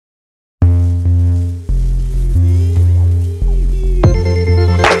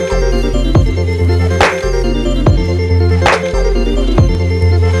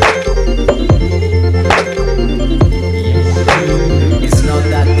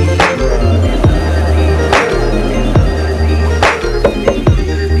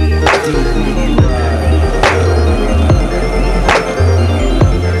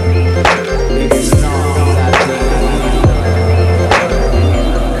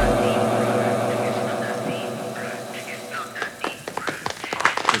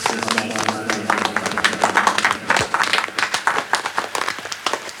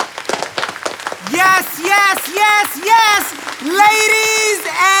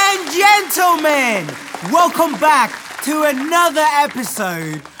gentlemen, welcome back to another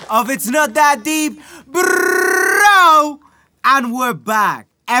episode of It's Not That Deep, Bro! And we're back.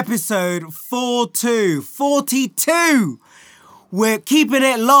 Episode 42. We're keeping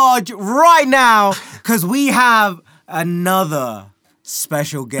it large right now because we have another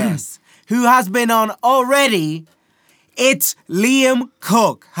special guest who has been on already. It's Liam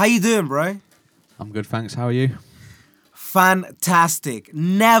Cook. How you doing, bro? I'm good, thanks. How are you? Fantastic.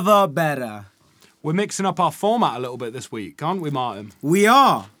 Never better. We're mixing up our format a little bit this week, aren't we, Martin? We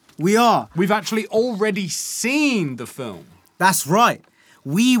are. We've actually already seen the film. That's right.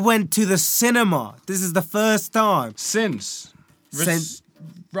 We went to the cinema. This is the first time. Since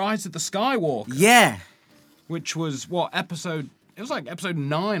Rise of the Skywalker. Yeah. Which was, episode... It was like episode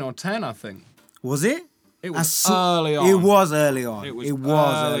 9 or 10, I think. Was it? It was early on. It was early on. It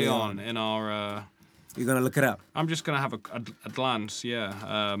was early on in our... You're going to look it up? I'm just going to have a glance,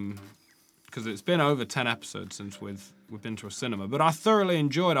 yeah. Because it's been over 10 episodes since we've been to a cinema. But I thoroughly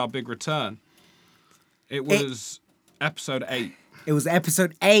enjoyed our big return. It was episode 8. It was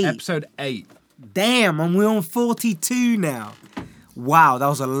episode 8. Episode 8. Damn, and we're on 42 now. Wow, that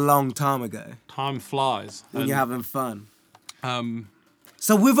was a long time ago. Time flies. When you're having fun.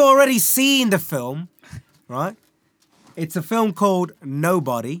 So we've already seen the film, right? It's a film called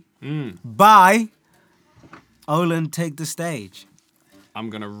Nobody by Olin Take the Stage. I'm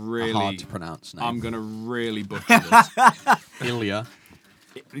going to really... Hard to pronounce name. I'm going to really butcher this. Ilya.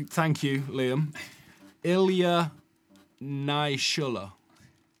 Thank you, Liam. Ilya Naishuller.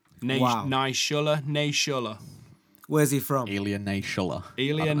 Wow. Naishuller. Where's he from? Ilya Naishuller.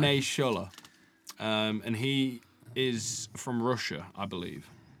 Ilya Naishuller. And he is from Russia, I believe.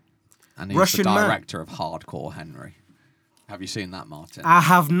 And he's Russian the man. director of Hardcore Henry. Have you seen that, Martin? I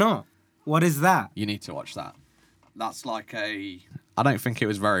have not. What is that? You need to watch that. That's like a... I don't think it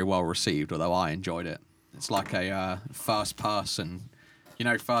was very well received, although I enjoyed it. It's like a first-person... You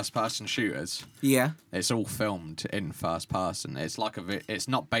know, first-person shooters? Yeah. It's all filmed in first person. It's like it's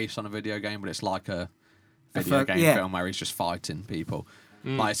not based on a video game, but it's like a video game film where he's just fighting people.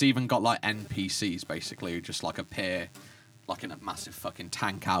 Like, it's even got like NPCs basically who just like appear like in a massive fucking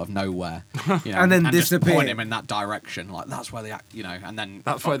tank out of nowhere, you know, and then just disappear. point him in that direction. Like that's where and then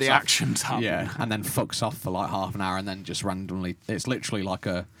That's where the fucks off. action's happening. Yeah, and then fucks off for like half an hour, and then just randomly. It's literally like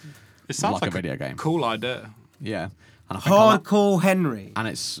a. It sounds like a video game. Cool idea. Yeah. And I think Hardcore Henry. and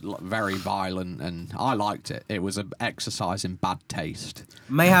it's very violent, and I liked it. It was an exercise in bad taste.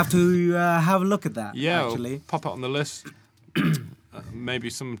 May have to have a look at that, Yeah, actually. we'll pop it on the list. Maybe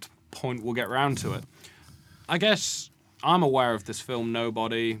some point we'll get round to it. I guess I'm aware of this film,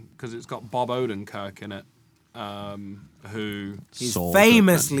 Nobody, because it's got Bob Odenkirk in it, who... He's Saul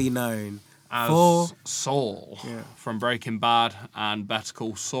famously known as for... Saul from Breaking Bad and Better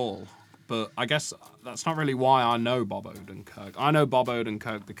Call Saul. But I guess that's not really why I know Bob Odenkirk. I know Bob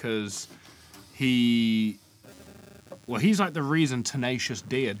Odenkirk because he's like the reason Tenacious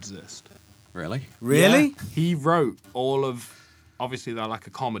D exists. Really? Really? Yeah. He wrote all of... Obviously, they're like a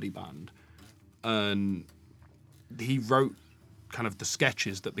comedy band. And he wrote kind of the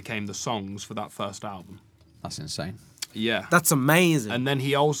sketches that became the songs for that first album. That's insane. Yeah. That's amazing. And then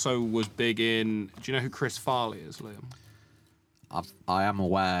he also was big in... Do you know who Chris Farley is, Liam? I am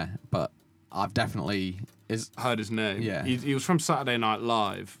aware, but I've definitely... Heard his name. Yeah. He was from Saturday Night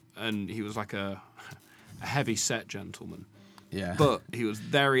Live, and he was like a heavy set gentleman. Yeah. But he was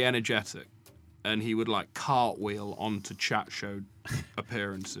very energetic, and he would like cartwheel onto chat show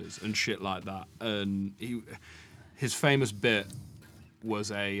appearances and shit like that. And his famous bit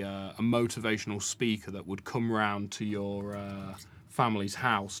was a motivational speaker that would come round to your family's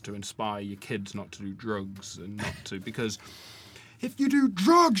house to inspire your kids not to do drugs and not to... Because if you do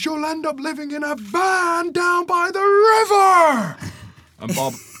drugs, you'll end up living in a van down by the river! And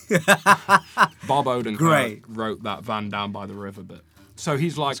Bob Odenkirk wrote that van down by the river bit. So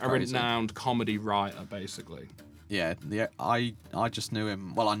he's like a renowned comedy writer, basically. Yeah, I just knew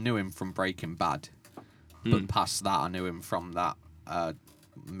him... Well, I knew him from Breaking Bad. But past that, I knew him from that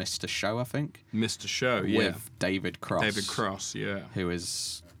Mr. Show, I think. Mr. Show, yeah. With David Cross. David Cross, yeah. Who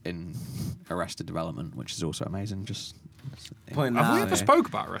is in Arrested Development, which is also amazing. Point Have we out. ever spoke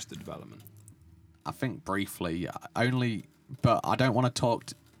about Arrested Development? I think briefly, only... But I don't want to talk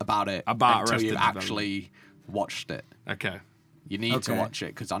about it About until Arrested you've Development. actually watched it. Okay. You need to watch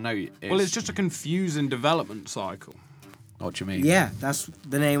it, because I know Well, it's just a confusing development cycle. What do you mean? Yeah, that's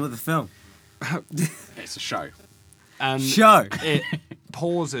the name of the film. It's a show. And Show. it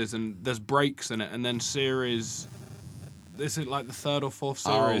pauses and there's breaks in it, and then series... This is like the third or fourth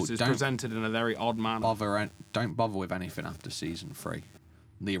series is presented in a very odd manner. Don't bother with anything after season 3.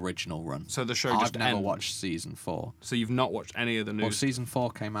 the original run. So the show I've just never ends. watched season 4. So you've not watched any of the Well, news? season 4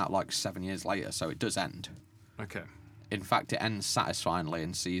 came out like 7 years later, so it does end. Okay. In fact, it ends satisfyingly,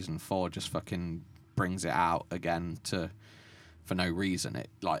 and season 4 just fucking brings it out again for no reason.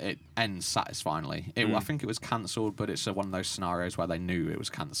 It ends satisfyingly. I think it was cancelled, but it's one of those scenarios where they knew it was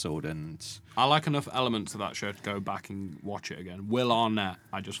cancelled, and I like enough elements of that show to go back and watch it again. Will Arnett,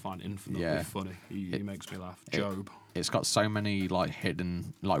 I just find infinitely Yeah. funny. He makes me laugh. Job. it's got so many like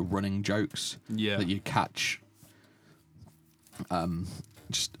hidden like running jokes Yeah. that you catch.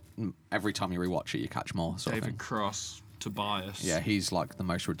 Just every time you rewatch it, you catch more. Sort of David thing. Cross, Tobias. Yeah, he's like the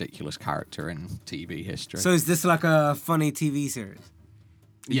most ridiculous character in TV history. So is this like a funny TV series?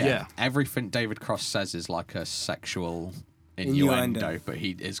 Yeah. Everything David Cross says is like a sexual innuendo, but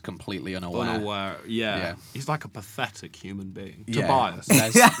he is completely unaware. Unaware. Yeah. Yeah. He's like a pathetic human being. Yeah. Tobias.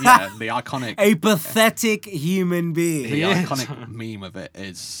 There's- yeah, the iconic A pathetic human being. the is. iconic meme of it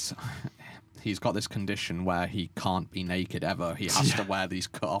is he's got this condition where he can't be naked ever. He has to wear these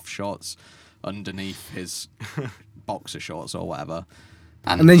cut-off shorts underneath his boxer shorts or whatever.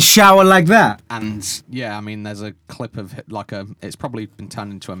 And then shower like that. And yeah, I mean, there's a clip of it's probably been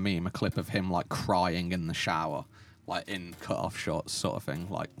turned into a meme, a clip of him like crying in the shower, like in cut-off shorts, sort of thing,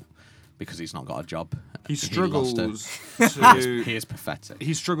 like because he's not got a job. He lost struggles it. to. He is pathetic.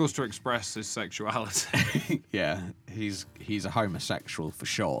 He struggles to express his sexuality. Yeah, he's a homosexual for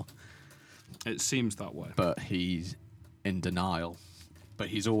sure, It seems that way. but he's in denial. But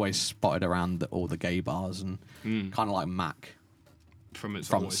he's always spotted around all the gay bars and kind of like Mac From It's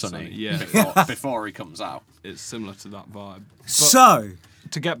from Always Sunny. Yeah. before he comes out. It's similar to that vibe. So,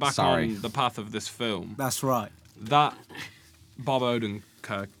 To get back Sorry. on the path of this film, that's right. that Bob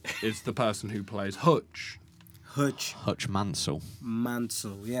Odenkirk is the person who plays Hutch. Hutch Mansell.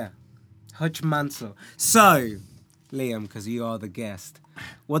 Mansell, yeah. Hutch Mansell. So, Liam, because you are the guest,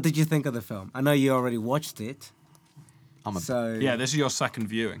 what did you think of the film? I know you already watched it. So Yeah, this is your second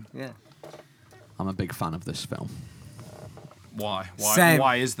viewing. yeah. I'm a big fan of this film. Why? Same.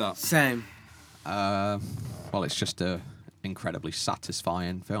 Why is that? Same. Well, it's just a incredibly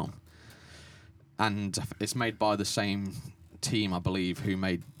satisfying film, and it's made by the same team, I believe, who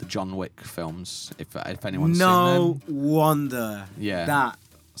made the John Wick films. If anyone's No seen them, wonder Yeah. that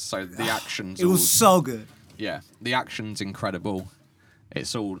so the action's it was all, so good. yeah, the action's incredible.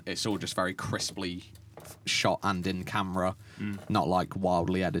 It's all just very crisply shot and in camera, not like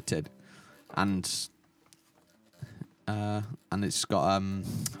wildly edited, and it's got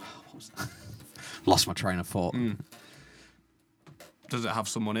what was that? Lost my train of thought. Does it have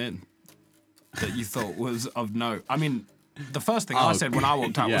someone in that you thought was of note? I mean, the first thing I said when I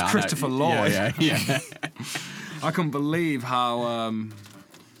walked out Yeah, I was know. Christopher Lloyd. Yeah. I couldn't believe how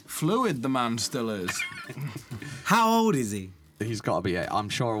fluid the man still is. How old is he? He's got to be. I'm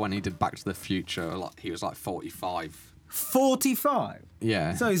sure when he did Back to the Future, like he was like 45. 45.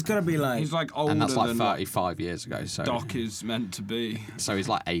 Yeah. So he's gonna be like. He's like older and that's like than 35 years ago. So Doc is meant to be. So he's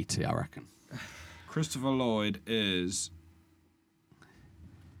like 80, I reckon. Christopher Lloyd is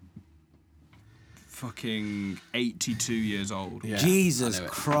fucking 82 years old. Yeah, Jesus I knew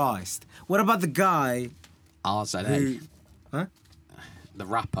it. Christ. What about the guy RZA. who? Huh? The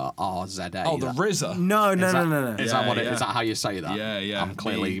rapper RZA. Oh, the RZA. No. Is No. Is Yeah, that what it yeah. is? That how you say that? Yeah. I'm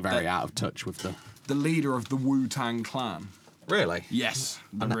clearly The- very out of touch with the. The leader of the Wu-Tang Clan. Really? Yes,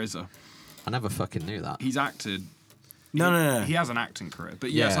 the RZA. I never fucking knew that. He's acted. No. He has an acting career.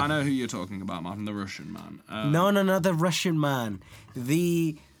 But yes, Yeah. I know who you're talking about, Martin, the Russian man. No, the Russian man.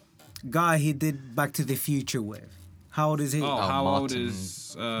 The guy he did Back to the Future with. How old is he? Oh, how old Martin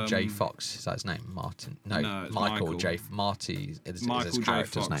is... J. Fox, is that his name? Martin? No, it's Michael Michael. J. Marty is Michael his J.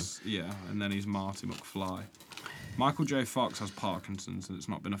 character's Fox. name. Yeah, and then he's Marty McFly. Michael J. Fox has Parkinson's, and it's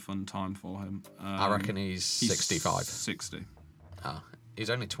not been a fun time for him. I reckon he's 65. 60. Oh, he's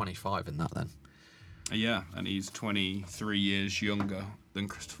only 25 in that then. Yeah, and he's 23 years younger than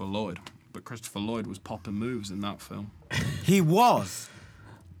Christopher Lloyd. But Christopher Lloyd was popping moves in that film. He was.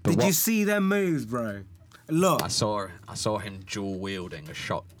 But Did what- you see them moves, bro? Look. I saw him dual wielding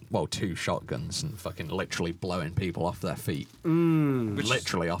two shotguns and fucking literally blowing people off their feet.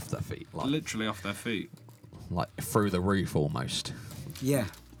 Literally off their feet, Literally off their feet. like through the roof almost. Yeah.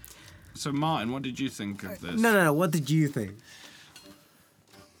 So, Martin, what did you think of this? No. What did you think?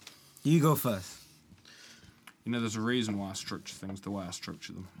 You go first. You know, there's a reason why I structure things the way I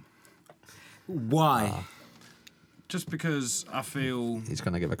structure them. Why? Just because I feel... He's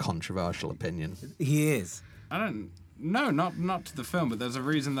going to give a controversial opinion. He is. I don't... No, not to the film, but there's a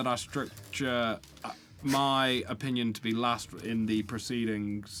reason that I structure my opinion to be last in the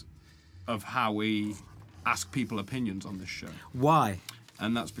proceedings of how we ask people opinions on this show. Why?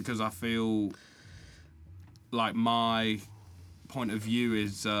 and that's because I feel like my point of view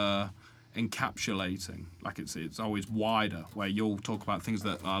is encapsulating. Like it's always wider, where you'll talk about things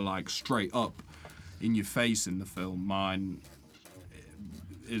that are like straight up in your face in the film. Mine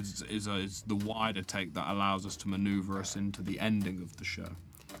is the wider take that allows us to maneuver us into the ending of the show.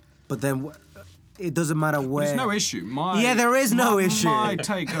 But then it doesn't matter where. There's no issue. There is no issue. My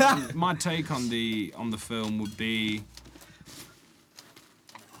take on the film would be,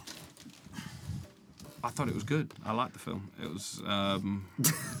 I thought it was good. I liked the film. It was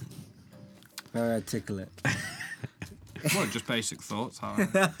very articulate. well, just basic thoughts. Shall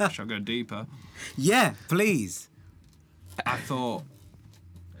I go deeper? Yeah, please. I thought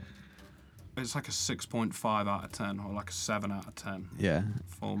it's like a 6.5 out of 10, or like a 7 out of 10. Yeah.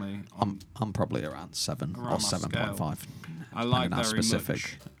 For me. I'm probably around 7 or 7.5. I like very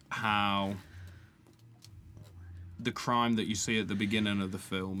much how the crime that you see at the beginning of the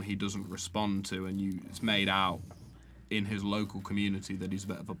film he doesn't respond to, and it's made out in his local community that he's a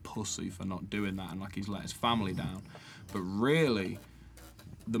bit of a pussy for not doing that, and like he's let his family down. But really,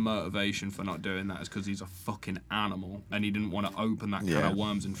 the motivation for not doing that is because he's a fucking animal, and he didn't want to open that can of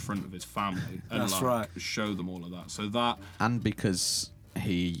worms in front of his family and show them all of that. So that, and because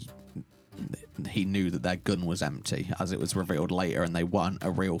he knew that their gun was empty, as it was revealed later, and they weren't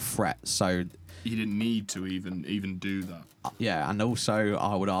a real threat. So he didn't need to even do that. Yeah, and also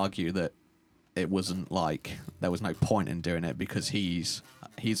I would argue that it wasn't like there was no point in doing it because he's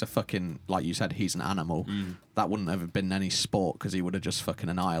a fucking, like you said, he's an animal. That wouldn't have been any sport because he would have just fucking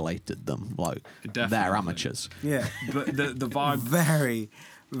annihilated them. Like, they're amateurs. Yeah. But the vibe... Very,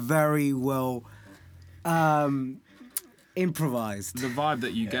 very well improvised. The vibe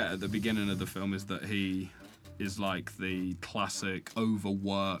that you get at the beginning of the film is that he is like the classic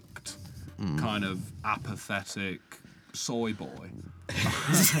overworked, kind of apathetic soy boy.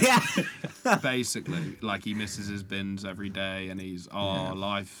 Basically, like he misses his bins every day, and he's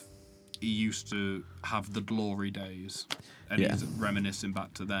life. He used to have the glory days, and he's reminiscing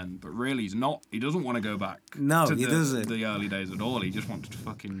back to then. But really, he's not. He doesn't want to go back. No, to he doesn't. The early days at all. He just wants to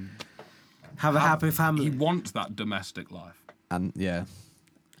fucking have a happy family. He wants that domestic life, and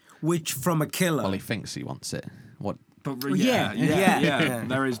which from a killer. Well, he thinks he wants it. What? But yeah.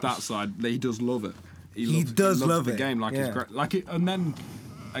 There is that side. He does love it. He does love the game, like it's great. Like it, and then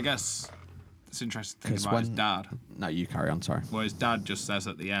I guess it's interesting thinking about his dad. No, you carry on. Sorry. Well, his dad just says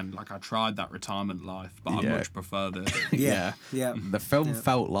at the end, like, I tried that retirement life, but I much prefer this. Yeah. The film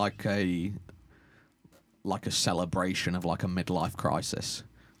felt like a celebration of like a midlife crisis,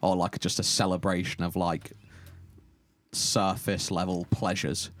 or like just a celebration of like surface level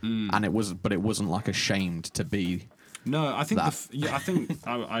pleasures, and it wasn't like ashamed to be. No, I think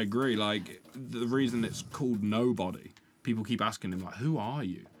I agree. Like, the reason it's called Nobody, people keep asking him, like, who are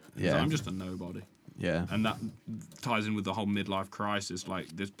you? Yeah. I'm just a nobody. Yeah. And that ties in with the whole midlife crisis, like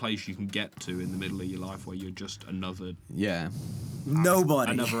this place you can get to in the middle of your life where you're just another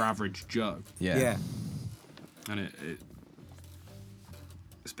nobody, another average Joe. Yeah. And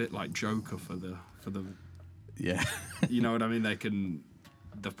it's a bit like Joker for the you know what I mean?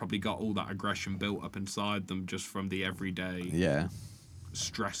 They've probably got all that aggression built up inside them just from the everyday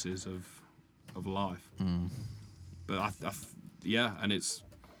stresses of life. But and it's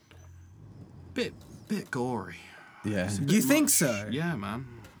bit gory. Yeah. You think so? Yeah, man.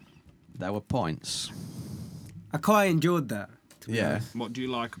 There were points. I quite enjoyed that. Yeah. What do you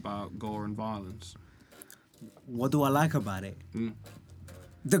like about gore and violence? What do I like about it?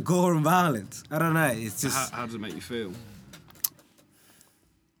 The gore and violence. I don't know. It's just. How does it make you feel?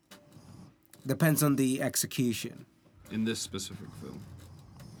 Depends on the execution. In this specific film?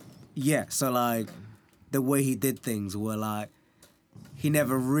 Yeah, so like the way he did things were like he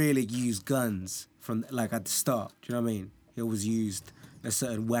never really used guns from like at the start. Do you know what I mean? He always used a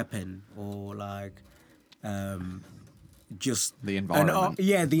certain weapon or like just the environment.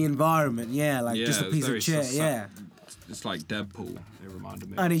 The environment. Yeah, like just a piece of chair. It's like Deadpool. It reminded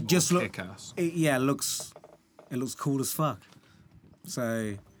me. And of it just looks. It looks cool as fuck.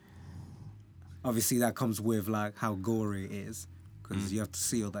 So. Obviously, that comes with, like, how gory it is. Because you have to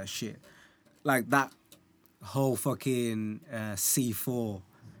see all that shit. Like, that whole fucking C4.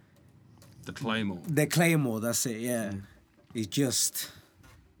 The Claymore. The Claymore, that's it, yeah. It's just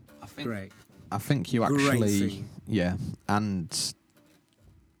great. I think you actually... Yeah, and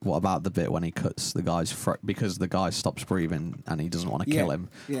what about the bit when he cuts the guy's throat? Because the guy stops breathing and he doesn't want to kill him.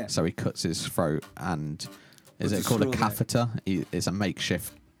 Yeah. So he cuts his throat and... Is it called a catheter? It's a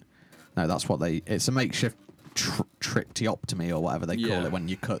makeshift... No, that's what it's a makeshift tracheotomy or whatever they call it when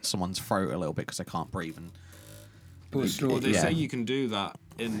you cut someone's throat a little bit because they can't breathe. And Put a straw. Well, they Yeah. say you can do that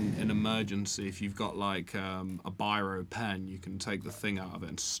in an emergency if you've got like a biro pen. You can take the thing out of it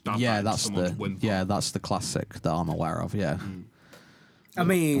and stab Yeah, that into that's someone's the windpipe. that's the classic that I'm aware of. Yeah, I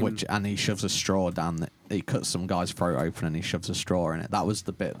mean, and he shoves a straw down. He cuts some guy's throat open and he shoves a straw in it. That was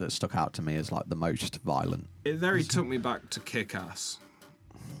the bit that stuck out to me as like the most violent. It very took me back to Kick-Ass,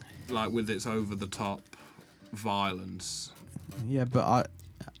 like with its over-the-top violence. Yeah, but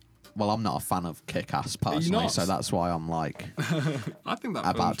I'm not a fan of Kick-Ass personally, not? so that's why I'm like I think that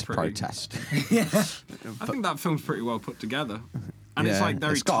about film's to pretty, protest. I think that film's pretty well put together, and yeah, it's like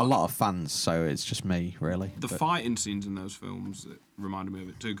very. it's got a tight. lot of fans, so it's just me really. The But- fighting scenes in those films it reminded me of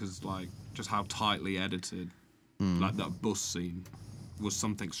it too, because like just how tightly edited, like that bus scene was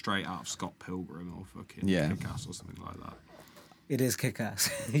something straight out of Scott Pilgrim or fucking Yeah. Kick-Ass or something like that. it is Kick-Ass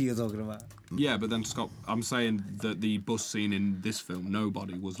you're talking about. Yeah, but then I'm saying that the bus scene in this film,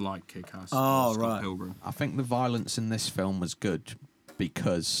 Nobody, was like Kick-Ass Oh, or Scott right. Pilgrim. I think the violence in this film was good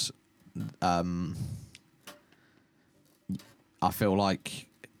because I feel like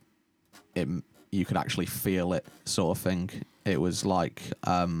you could actually feel it, sort of thing. It was like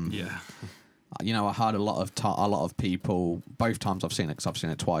Yeah. I heard a lot of people, both times I've seen it, because I've seen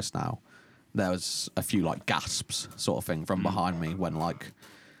it twice now, there was a few like gasps sort of thing from behind me when like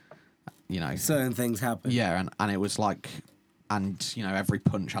Certain things happen. yeah, and it was like, and every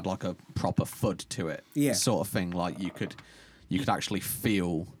punch had like a proper thud to it, Yeah. sort of thing. Like you could actually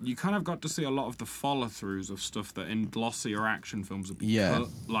feel. You kind of got to see a lot of the follow-throughs of stuff that in glossier action films would be Yeah. cut.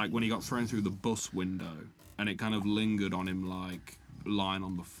 Like when he got thrown through the bus window and it kind of lingered on him like lying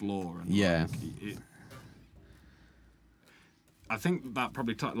on the floor. And Yeah. like, I think that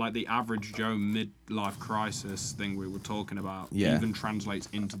probably like the average Joe midlife crisis thing we were talking about Yeah. even translates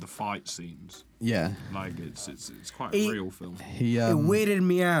into the fight scenes. Yeah, Like it's quite a real film. he It weirded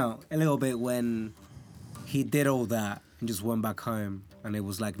me out a little bit when he did all that and just went back home and it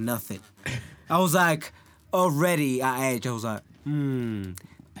was like nothing. I was like, already at edge, I was like,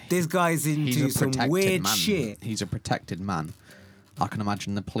 this guy's he's into a some protected weird man. shit. He's a protected man. I can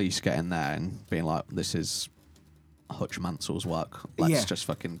imagine the police getting there and being like, "This is Hutch Mansell's work. Let's Yeah. just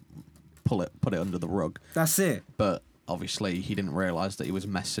fucking put it under the rug." That's it. But obviously, he didn't realise that he was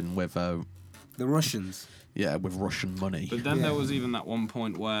messing with The Russians. with Russian money. But then Yeah. there was even that one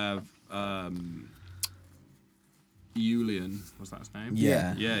point where Julian, was that his name?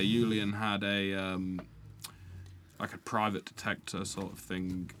 Yeah. Yeah, Julian had a like a private detector sort of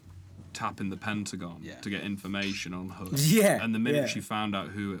thing tapping the Pentagon Yeah. to get information on Hutch. Yeah, And the minute yeah. she found out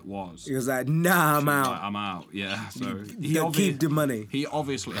who it was, He was like, nah, I'm she was out. like, I'm out. Yeah. So Don't keep the money. He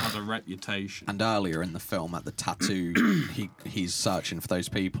obviously has a reputation. And earlier in the film, at the tattoo, he's searching for those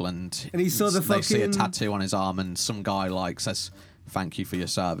people, and he saw the they see a fucking- tattoo on his arm, and some guy like says, "Thank you for your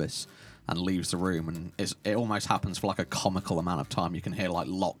service," and leaves the room, and it almost happens for like a comical amount of time. You can hear like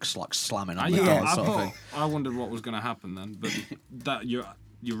locks like slamming on the door, I sort of thing. thought I wondered what was going to happen then, but that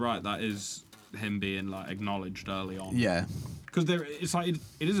you're right. That is him being like acknowledged early on. Yeah, Because it's like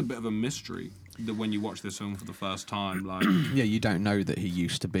it is a bit of a mystery that when you watch this film for the first time, like yeah. You don't know that he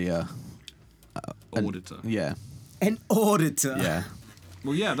used to be a auditor. yeah, An auditor. yeah.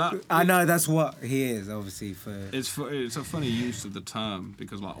 Well, yeah, that I know that's what he is, obviously, for... it's a funny use of the term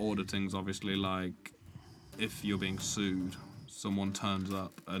because like auditing's obviously like if you're being sued, someone turns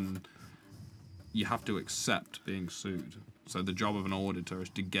up and you have to accept being sued. So the job of an auditor is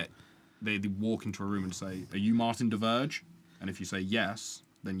to they walk into a room and say, "Are you Martin DeVerge?" And if you say yes,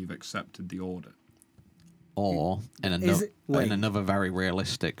 then you've accepted the audit. Or in Wait. another very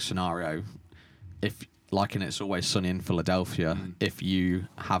realistic scenario, if like in It's Always Sunny in Philadelphia, if you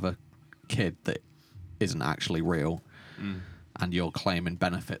have a kid that isn't actually real and you're claiming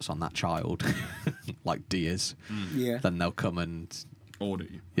benefits on that child, like Diaz, Yeah. then they'll come and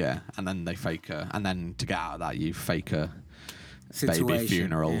Audit you. and then they fake and then to get out of that you fake a baby Situation.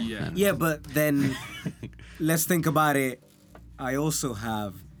 funeral. Yeah. and- Yeah, but then let's think about it. I also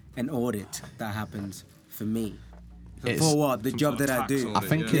have an audit that happens for me. It's- For what? The Some job sort of that I tax do. audit. I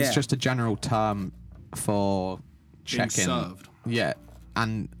think Yeah. it's Yeah. just a general term for Being checking. served. Yeah,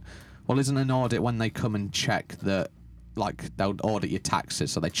 and well, isn't an audit when they come and check that, like they'll audit your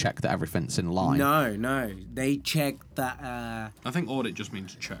taxes, so they check that everything's in line. No. They check that. I think audit just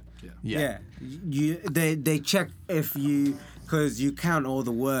means check. Yeah. Yeah. They check if you, because you count all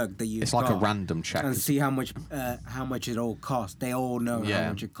the work that you. It's like a random check. And see how much it all costs. They all know Yeah. how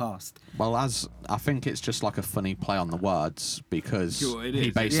much it costs. Well, as I think it's just like a funny play on the words because Sure, it he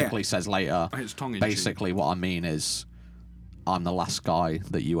is. basically Yeah. says later. It's tongue in Basically, what I mean is, I'm the last guy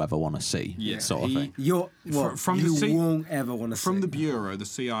that you ever want to see. Yeah. Sort of He- thing. You're well, from the you C- won't ever want to. From the Bureau, the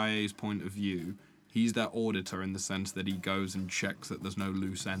CIA's point of view, He's their auditor in the sense that he goes and checks that there's no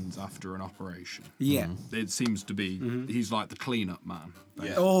loose ends after an operation. Yeah. It seems to be, he's like the cleanup man.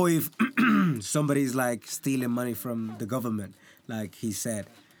 Yeah. Or if somebody's like stealing money from the government, like he said,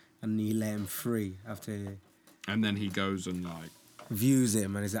 and he let him free after And then he goes and like... views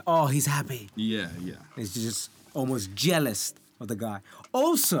him and he's like, oh, he's happy. Yeah. He's just almost jealous of the guy.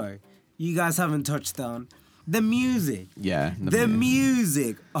 Also, you guys haven't touched on the music. Yeah. The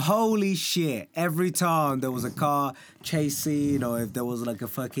music, holy shit. Every time there was a car chase scene or if there was like a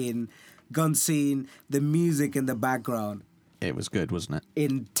fucking gun scene, the music in the background, It was good, wasn't it?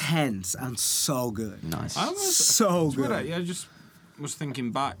 intense and so good. Nice. So It's weird, good. I just was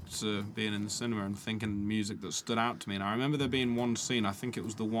thinking back to being in the cinema and thinking music that stood out to me. And I remember there being one scene, I think it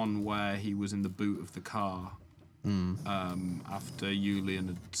was the one where he was in the boot of the car after Julian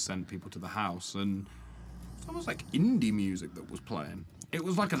had sent people to the house. And it's almost like indie music that was playing. It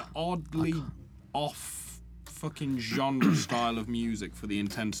was like an oddly off fucking genre style of music for the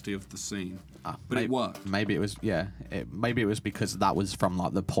intensity of the scene. But it worked. Maybe it was, maybe it was because that was from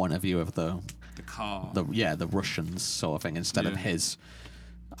like the point of view of the car. The Russians sort of thing instead of Yeah. his.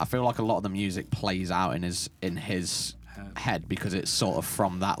 I feel like a lot of the music plays out in his head because it's sort of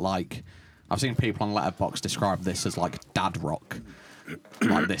from that, like, I've seen people on Letterboxd describe this as like dad rock,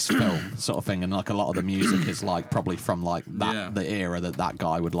 like this film sort of thing, and like a lot of the music is like probably from like that the era that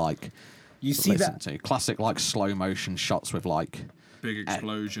guy would like. You see listen that? to classic like slow motion shots with like Big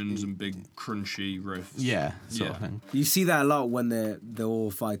explosions and big crunchy riffs. sort of thing. You see that a lot when they're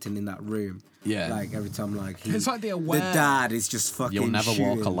all fighting in that room. Yeah. Like every time, like It's like the Aware. dad is just fucking. You'll Never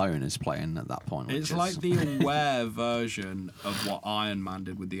shooting. Walk Alone is playing at that point. It's which like is, the Aware version of what Iron Man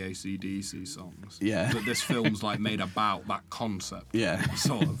did with the AC/DC songs. Yeah. But this film's like made about that concept. Yeah.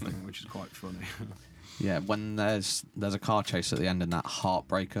 Sort of thing, which is quite funny. yeah, when there's a car chase at the end and that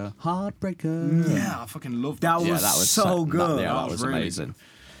Heartbreaker. Yeah, I fucking love That that. Yeah, was that was so good. That That was was really amazing.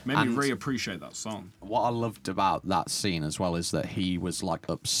 Made me And- reappreciate that song. What I loved about that scene as well is that he was like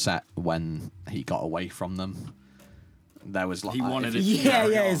upset when he got away from them. There was like He wanted it. Yeah,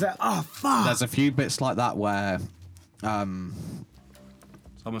 carry yeah. on. It's like, oh fuck. there's a few bits like that where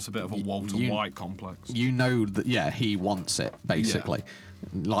It's almost a bit of a Walter White complex. you know that he wants it basically.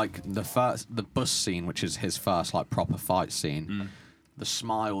 Like the bus scene, which is his first like proper fight scene. The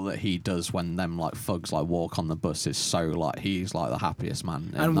smile that he does when them like thugs like walk on the bus is so like he's like the happiest man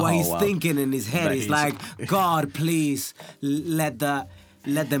in and the what whole he's world. thinking in his head But is he's- like, God, please let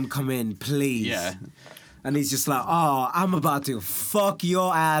them come in, please. Yeah. And he's just like, oh, I'm about to fuck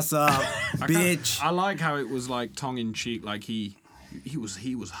your ass up, bitch. I like how it was like tongue in cheek, like he was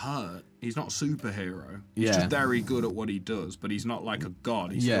hurt. He's not a superhero. He's Yeah. just very good at what he does, but he's not like a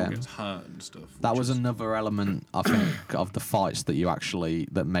god. He Yeah. still gets hurt and stuff. That which was is- another element, I think, of the fights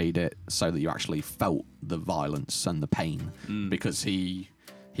that made it so that you actually felt the violence and the pain because he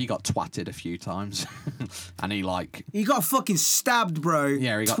got twatted a few times, and he like He got fucking stabbed, bro. he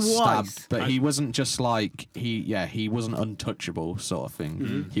got twice. stabbed, but he wasn't just like he wasn't untouchable sort of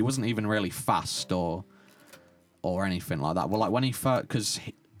thing. He wasn't even really fast or anything like that. Well, like when he first because.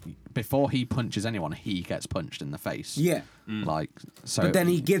 Before he punches anyone, he gets punched in the face. Yeah. Like so. But then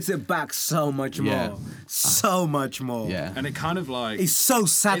he gives it back so much more. Yeah. So much more. Yeah. and it kind of like It's so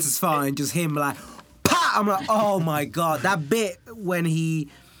satisfying, just him like, pa! I'm like, oh my God. That bit when he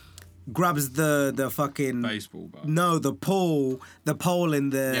grabs the fucking... baseball bat. No, the pole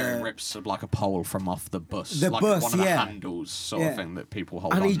in the... Yeah, it rips like a pole from off the bus. The like bus, one of the yeah. handles sort Yeah. of thing that people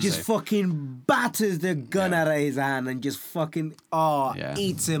hold and on he to. just fucking batters the gun Yeah. out of his hand and just fucking, Yeah.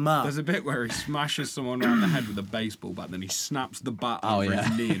 eats him up. There's a bit where he smashes someone around the head with a baseball bat, then he snaps the bat Oh, over yeah.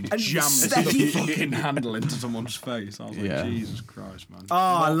 his knee and And jams stay- the fucking handle into someone's face. I was like, Yeah. Jesus Christ, man. Oh,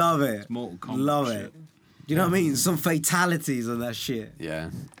 I love it. Mortal Kombat Love shit. it. Do you know what I mean? Some fatalities on that shit. Yeah.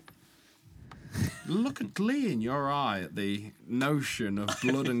 Look at glee in your eye at the notion of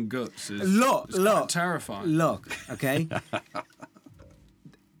blood and guts. It's Look. quite terrifying. Look, okay?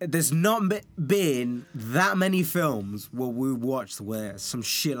 There's not been that many films where we watched where some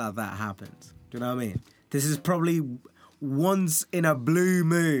shit like that happens. Do you know what I mean? This is probably once in a blue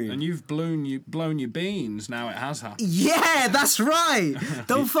moon. And you've blown your beans. Now it has happened. Yeah, that's right.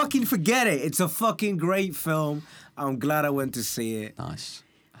 Don't fucking forget it. It's a fucking great film. I'm glad I went to see it. Nice.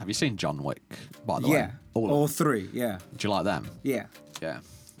 Have you seen John Wick, by the way? Yeah, all of them? three. Yeah, Do you like them? yeah. Yeah.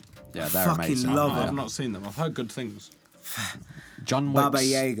 Yeah, they're Fucking amazing. love aren't I've they? not seen them. I've heard good things. John Wick's, Baba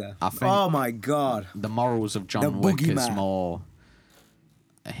Yaga. I think Oh my God. the morals of The John Wick is boogeyman. more...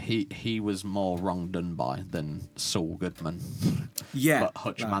 He was more wrong done by than Saul Goodman. Yeah. But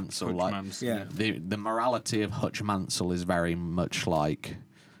Hutch Mansell, like... Hutchman's, Yeah. The morality of Hutch Mansell is very much like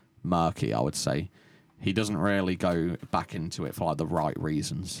murky, I would say. he doesn't really go back into it for like the right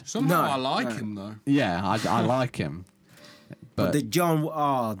reasons. Somehow No, I like no. him though. Yeah, I like him, but the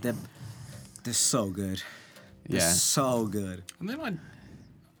they're so good. They're yeah, so good. And they're like,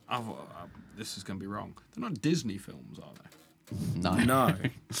 this is going to be wrong. They're not Disney films, are they? no, No.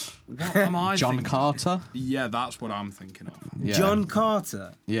 What am I John thinking? Carter. Yeah, that's what I'm thinking of. Yeah. John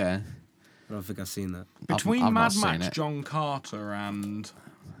Carter. Yeah, I don't think I've seen that. Between I've Mad not seen Max, it. John Carter, and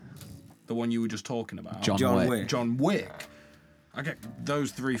the one you were just talking about, John John Wick. Wick. John Wick. I get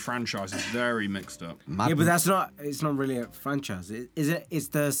those three franchises very mixed up. Mad Yeah, but it's not really a franchise. Is it? It's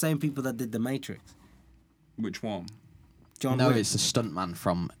the same people that did The Matrix. Which one? John No, Wick. it's the stuntman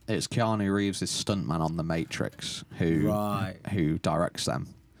from. It's Keanu Reeves' stuntman on The Matrix who directs them.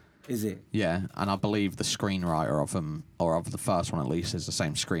 Is it? Yeah, and I believe the screenwriter of them, or of the first one at least, is the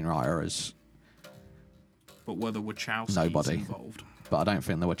same screenwriter as. But were the Wachowskis Nobody. involved? But I don't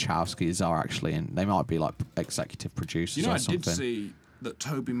think the Wachowskis are actually in. They might be like executive producers You know, or I something. did see that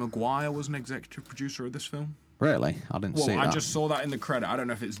Tobey Maguire was an executive producer of this film. Really, I didn't Well, see that. I just saw that in the credit. I don't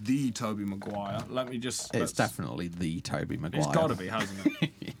know if it's the Tobey Maguire. Let me just. It's let's- definitely the Tobey Maguire. It's got to be, hasn't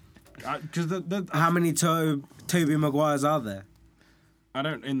it? Because How many Tobey Maguires are there? I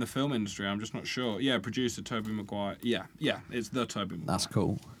don't in the film industry. I'm just not sure. Yeah, producer Tobey Maguire. Yeah, it's the Tobey Maguire. That's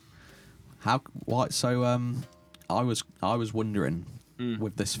cool. How? What? So, I was wondering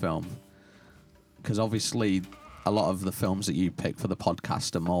with this film, because obviously a lot of the films that you pick for the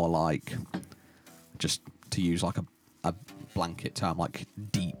podcast are more like, just to use like a blanket term, like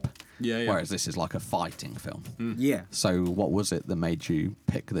deep. Yeah. Whereas this is like a fighting film. Yeah. So what was it that made you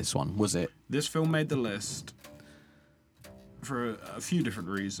pick this one? Was it? This film made the list for a few different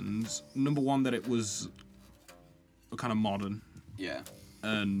reasons. Number one, that it was kind of modern, Yeah.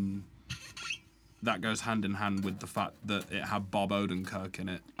 and that goes hand in hand with the fact that it had Bob Odenkirk in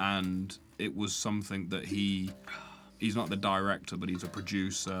it, and it was something that he's not the director, but he's a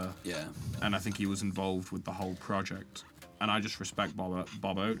producer. Yeah. And I think he was involved with the whole project. And I just respect Bob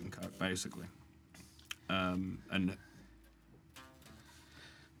Odenkirk, basically. And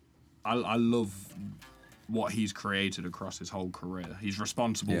I love what he's created across his whole career. He's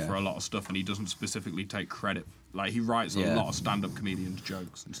responsible Yeah. for a lot of stuff, and he doesn't specifically take credit. Like, he writes a Yeah. lot of stand-up comedians'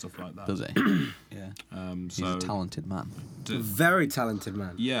 jokes and stuff like that. Does he? Yeah. He's So, a talented man. Very talented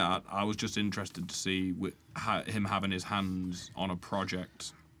man. yeah, I was just interested to see him having his hands on a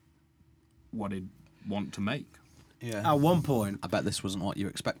project, what he'd want to make. Yeah. At one point, I bet this wasn't what you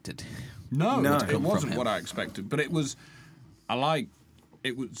expected. No, No. it Come wasn't from him. what I expected, but it was.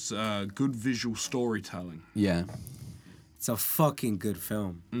 It was good visual storytelling. Yeah. it's a fucking good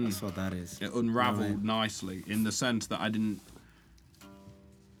film. That's what that is. It unraveled Right. nicely in the sense that I didn't.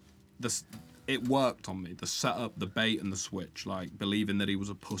 It worked on me. The setup, the bait, and the switch. Like believing that he was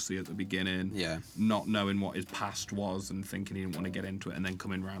a pussy at the beginning. Yeah. Not knowing what his past was and thinking he didn't want to get into it, and then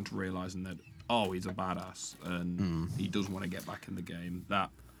coming around to realizing that he's a badass and he does want to get back in the game.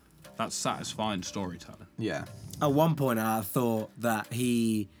 That's satisfying storytelling. Yeah. At one point, I thought that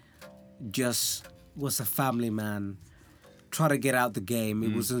he just was a family man, trying to get out the game. He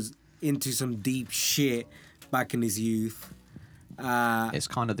was into some deep shit back in his youth. It's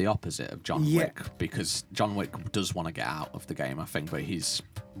kind of the opposite of John Yeah. Wick, because John Wick does want to get out of the game, I think, but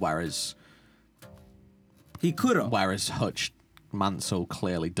whereas He could have. Hutch Mansell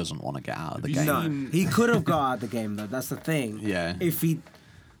clearly doesn't want to get out of the you game. No, he could have got out of the game though. That's the thing. Yeah. If he,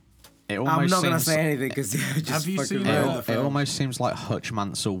 It I'm almost not gonna seems- say anything because just Have you fucking seen ruined it? the It film. almost seems like Hutch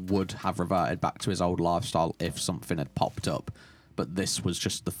Mansell would have reverted back to his old lifestyle if something had popped up. But this was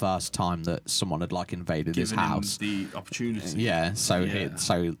just the first time that someone had like invaded his Giving him house. the opportunity. Yeah, so Yeah.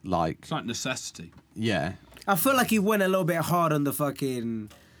 like It's like necessity. yeah, I feel like he went a little bit hard on the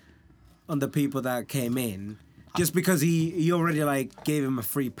people that came in, just because he already like gave him a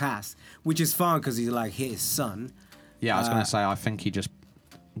free pass, which is fine because he like hit his son. yeah. I was gonna say I think he just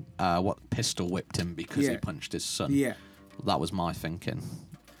pistol whipped him because he Yeah. punched his son. Yeah, That was my thinking.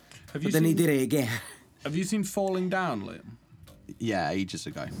 Have but then he did it again. Have you seen Falling Down, Liam? Yeah, ages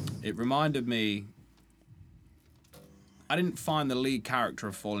ago. It reminded me. I didn't find the lead character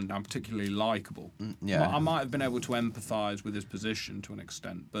of Falling Down particularly likable. yeah. I might have been able to empathise with his position to an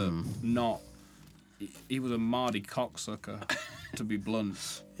extent, but not. He was a Mardy cocksucker, to be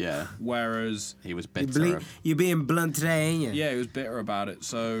blunt. Yeah, Whereas, he was bitter. You're being blunt today, ain't you? yeah, he was bitter about it.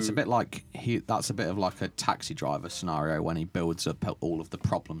 So It's a bit like that's a bit of like a taxi driver scenario when he builds up all of the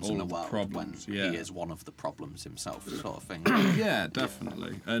problems in All the of the world problems, when yeah. he is one of the problems himself, sort of thing. yeah,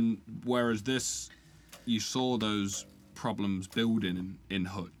 definitely. And whereas this, you saw those problems building in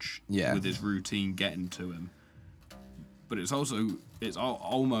Hutch Yeah. with his routine getting to him. But it's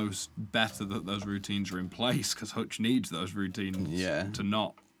almost better that those routines are in place because Hutch needs those routines to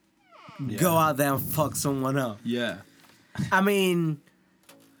not go out there and fuck someone up. Yeah. I mean,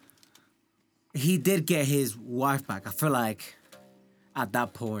 he did get his wife back. I feel like at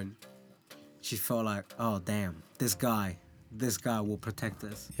that point, she felt like, oh, damn, this guy will protect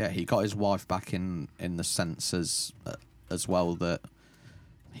us. Yeah, he got his wife back in the sense as well that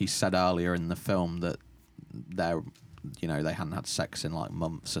he said earlier in the film that they hadn't had sex in like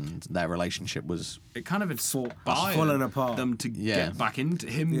months and their relationship was... It kind of inspired falling apart. them to get back into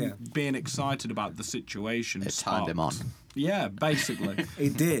him being excited about the situation. It turned him on. Yeah, basically.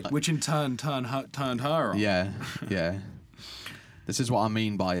 It did. Which in turn turned her on. Yeah, yeah. This is what I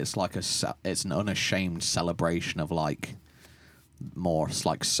mean by it's an unashamed celebration of like more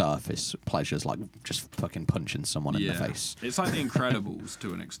like surface pleasures, like just fucking punching someone in the face. It's like The Incredibles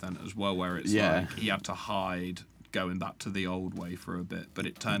to an extent as well, where it's like he had to hide going back to the old way for a bit, but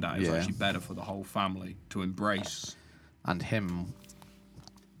it turned out it was actually better for the whole family to embrace. And him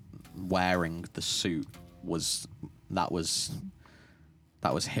wearing the suit was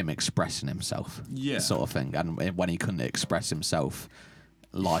him expressing himself, sort of thing. And when he couldn't express himself,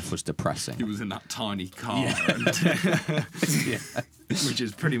 life was depressing. He was in that tiny car, which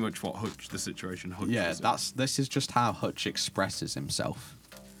is pretty much what the situation Hutch is. This is just how Hutch expresses himself.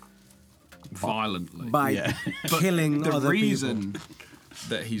 Violently. By killing other people. The reason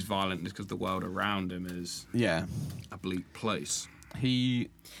that he's violent is because the world around him is a bleak place. But he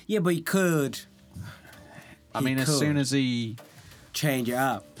could. As soon as he change it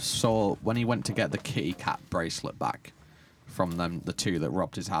up. So when he went to get the kitty cat bracelet back from the two that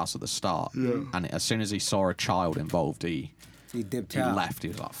robbed his house at the start, and as soon as he saw a child involved, he dipped out. He Left. He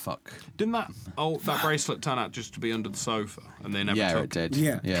was like, "Fuck." Didn't that bracelet turn out just to be under the sofa, and they never took it did.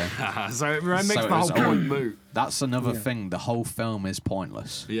 Yeah. So it makes the whole point moot. That's another thing. The whole film is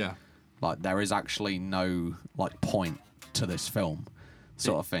pointless. Yeah. Like there is actually no point to this film.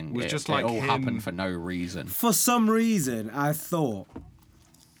 Sort of thing. It was just it like all happened for no reason. For some reason, I thought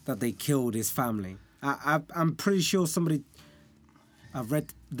that they killed his family. I'm pretty sure I've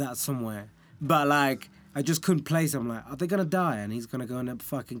read that somewhere, but like I just couldn't place. I'm like, are they gonna die? And he's gonna go on a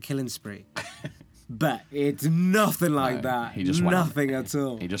fucking killing spree. But it's nothing like that. He just nothing at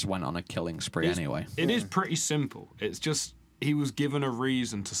all. He just went on a killing spree anyway. It is pretty simple. It's just he was given a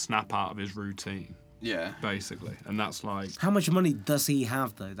reason to snap out of his routine. Yeah. Basically. And that's like... How much money does he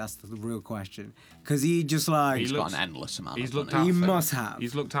have, though? That's the real question. Because he just like... He's got an endless amount of money. He must have.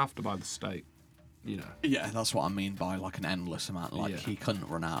 He's looked after by the state, you know. Yeah, that's what I mean by like an endless amount. Like he couldn't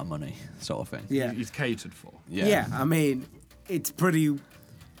run out of money, sort of thing. Yeah. He's catered for. Yeah, I mean, it's pretty...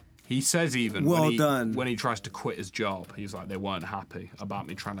 He says even done. When he tries to quit his job, he's like, they weren't happy about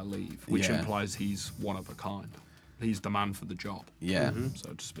me trying to leave, which implies he's one of a kind. He's the man for the job. Yeah.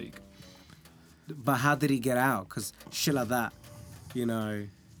 So to speak. But how did he get out? Because shit like that, you know.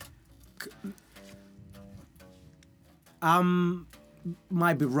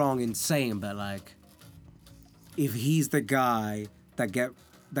 Might be wrong in saying, but like, if he's the guy that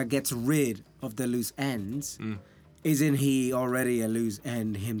gets rid of the loose ends, isn't he already a loose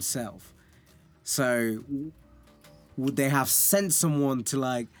end himself? So would they have sent someone to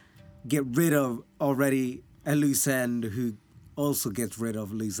like get rid of already a loose end who also gets rid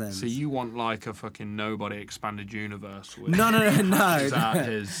of loose ends? So you want like a fucking nobody expanded universe? With No.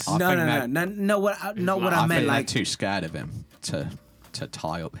 What I meant. Like too scared of him to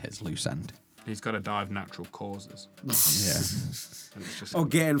tie up his loose end. He's got to die of natural causes. Or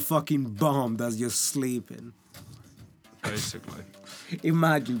getting fucking bombed as you're sleeping. Basically.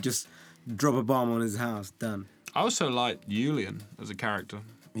 Imagine just drop a bomb on his house. Done. I also liked Julian as a character.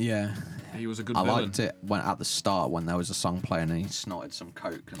 Yeah. He was a good villain. I liked it when at the start when there was a song playing and he snorted some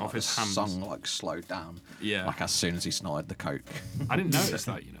coke and off his hands. The song like slowed down. Yeah. Like as soon as he snorted the coke. I didn't notice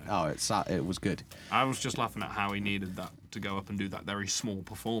that, you know. Oh, it was good. I was just laughing at how he needed that to go up and do that very small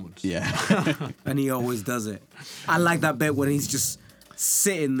performance. Yeah. And he always does it. I like that bit when he's just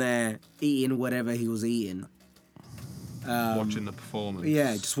sitting there eating whatever he was eating. Watching the performance.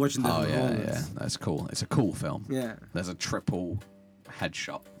 Yeah, just watching the performance. Yeah, that's cool. It's a cool film. Yeah. There's a triple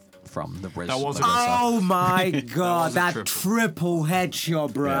headshot from the Riz. That was a- Oh my god, that triple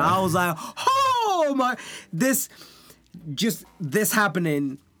headshot, bro. Yeah. I was like, oh my, this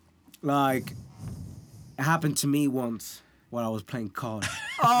happening, like, it happened to me once while I was playing COD.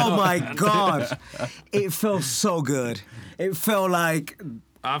 Oh my god, it felt so good. It felt like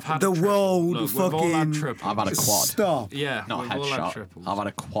I've had the a triple. world Look, we've all had fucking. triples. I've had a quad. Stop. Yeah, Not we've all had headshot. triples. I've had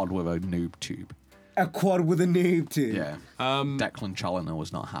a quad with a noob tube. a quad with a noob too. Yeah. Declan Challoner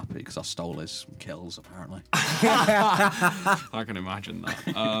was not happy because I stole his kills, apparently. I can imagine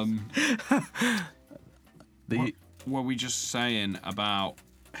that. The What were we just saying about?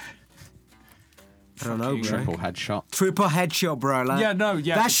 I don't know, bro. triple headshot. Triple headshot, bro. Like, Yeah, no,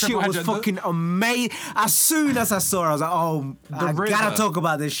 yeah, That the shit triple was headshot. fucking amazing. As soon as I saw it, I was like, oh, I RZA. gotta talk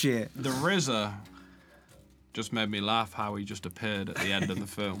about this shit. The RZA just made me laugh how he just appeared at the end of the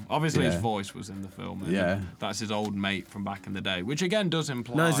film. Obviously, his Yeah. voice was in the film. And Yeah. that's his old mate from back in the day, which again does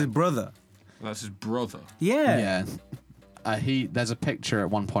imply No, it's his brother. that's his brother. Yeah. Yeah. There's a picture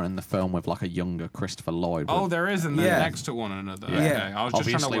at one point in the film with like a younger Christopher Lloyd. Oh, with- there is, and they're Yeah. next to one another. Yeah. Okay. I was just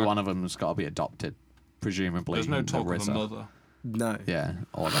obviously trying to work. one of them's got to be adopted, presumably. There's no the talk of a RZA. mother. No. Yeah,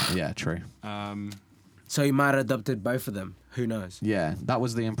 or that, yeah, true. So he might have adopted both of them. Who knows? Yeah, that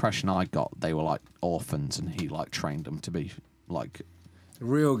was the impression I got. They were like orphans, and he like trained them to be like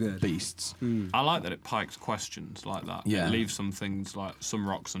Real good. beasts. I like that it pikes questions like that. Yeah. It leaves some things like some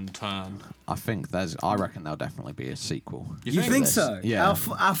rocks unturned. I reckon there'll definitely be a sequel. You think this? so? Yeah.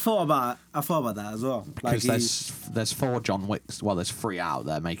 I thought about that as well. Like Because there's 4 John Wicks. Well, there's 3 out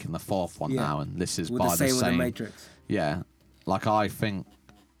there making the 4th one Yeah. now, and this is with by the same with the same. Matrix. Yeah, like I think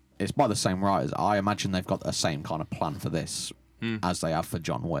it's by the same writers. I imagine they've got the same kind of plan for this as they have for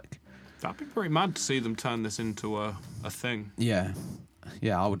John Wick. That'd be pretty mad to see them turn this into a thing. Yeah,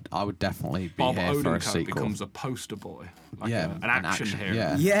 yeah, I would definitely be Bob here for a Odenkirk sequel. becomes a poster boy, like Yeah, an action hero.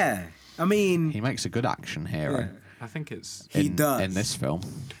 yeah. Yeah. I mean, He makes a good action hero. Yeah. I think it's He in, does. in this film.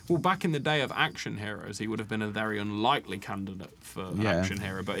 well back in the day of action heroes, he would have been a very unlikely candidate for an Yeah. action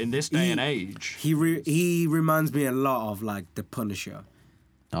hero. But in this day He- and age, he reminds me a lot of like the Punisher.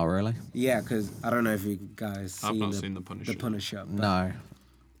 Oh, really? Yeah, because I don't know if you guys I've seen not seen The Punisher. The Punisher. but No.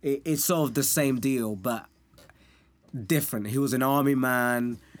 it's sort of the same deal, but different. He was an army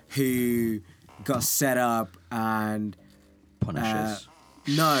man who got set up and Punishes.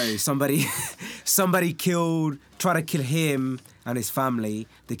 no, somebody tried to kill him and his family.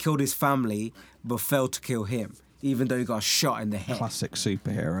 They killed his family, but failed to kill him, even though he got shot in the head. Classic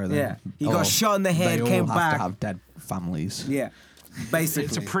superhero. Then. Yeah, he got shot in the head, they came all back. have to have dead families. Yeah, basically.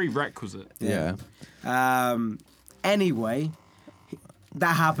 it's a prerequisite. Yeah. Anyway,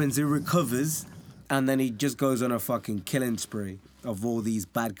 that happens. He recovers, and then he just goes on a fucking killing spree of all these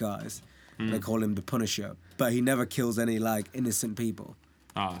bad guys. They call him the Punisher, but he never kills any like innocent people.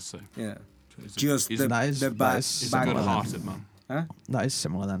 Ah, I see. Yeah, He's a- just he's the, a- That is- the that bad, is He's a bad similar guys. good-hearted man. Huh? That is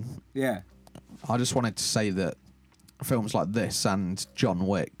similar then. Yeah, I just wanted to say that films like this and John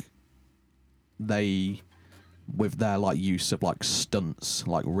Wick, they, with their like use of like stunts,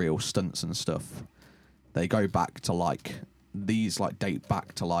 like real stunts and stuff, they go back to like these like date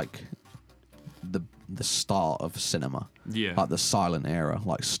back to like the start of cinema. Yeah. Like the silent era,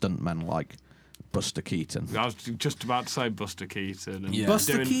 like stuntmen like Buster Keaton. I was just about to say Buster Keaton. And Yeah.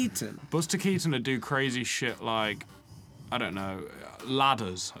 Buster doing- Keaton. Buster Keaton would do crazy shit like, I don't know,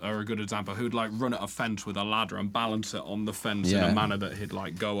 ladders are a good example. Who'd like run at a fence with a ladder and balance it on the fence in Yeah. a manner that he'd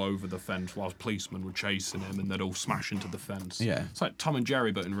like go over the fence whilst policemen were chasing him and they'd all smash into the fence. Yeah. It's like Tom and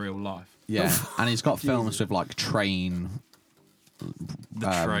Jerry but in real life. Yeah, and he's got films with like train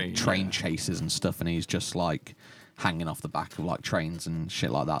The train. chases and stuff, and he's just like hanging off the back of like trains and shit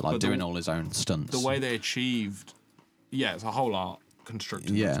like that, like But the- doing all his own stunts. The way they achieved, yeah, it's a whole art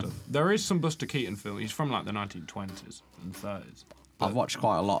constructed Yeah. and stuff. There is some Buster Keaton film. He's from like the 1920s and 30s. I've watched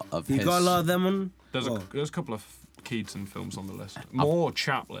quite a lot of You his. got a lot of them on. There's Oh, there's a couple of Keaton films on the list. More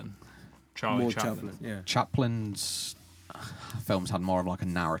Chaplin. Charlie more Chaplin. Chaplin. Yeah. Chaplin's films had more of like a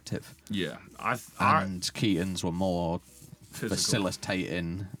narrative, Yeah. I and Keaton's were more physical,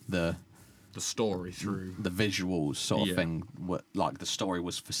 facilitating the story through. visuals sort of Yeah. thing. Like the story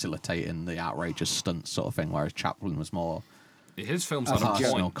was facilitating the outrageous stunts sort of thing, whereas Chaplin was more His films had a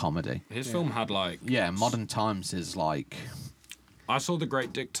personal point. comedy. His film had like. Yeah, Modern Times is like I saw The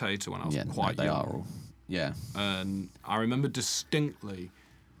Great Dictator when I was quite they young. are all yeah. And I remember distinctly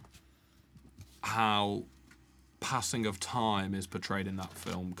how passing of time is portrayed in that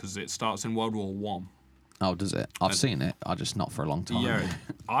film because it starts in World War One. Oh, does it? I've seen it. I just not for a long time. Yeah,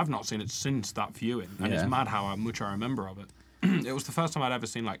 I've not seen it since that viewing, and it's Yeah. mad how much I remember of it. It was the first time I'd ever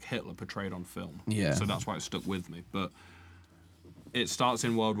seen like Hitler portrayed on film. Yeah. So that's why it stuck with me. But it starts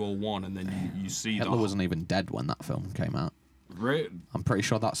in World War One, and then you see Hitler the wasn't even dead when that film came out. I'm pretty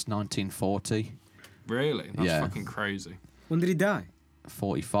sure that's 1940, really. That's Yeah. fucking crazy. When did he die?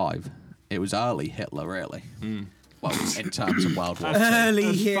 45. It was early Hitler, really. Well, in terms of World War II.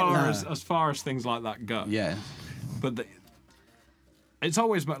 Early As far as things like that go. Yeah. But it's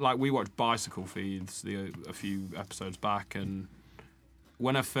always like we watched Bicycle Thieves a few episodes back, and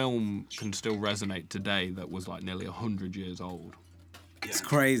when a film can still resonate today that was like nearly 100 years old. It's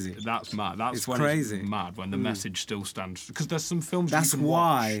crazy. That's mad. That's It's when crazy. it's mad when the message still stands. Because there's some films That's you can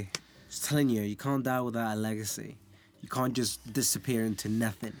why. Just telling you, you can't die without a legacy. You can't just disappear into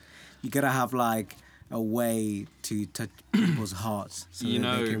nothing. You gotta have like a way to touch people's hearts so You that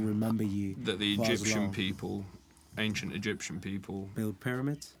know they can remember you. watch. That the for as Egyptian long. people, ancient Egyptian people, Build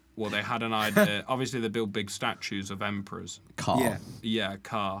pyramids. well, they had an idea. Obviously, they built big statues of emperors. Car. Yeah. Yeah,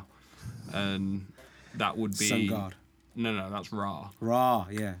 Ka. And that would be... Sun god. No, that's Ra. Ra.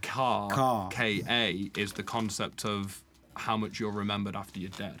 Yeah. Ka, K-A, is the concept of how much you're remembered after you're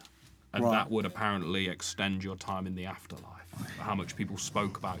dead. And Right. that would apparently extend your time in the afterlife. How much people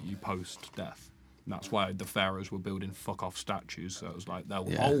spoke about you post-death. And that's why the pharaohs were building fuck-off statues. So it was like, they'll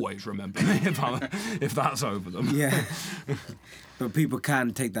Yeah. always remember me if that's over them. Yeah. But people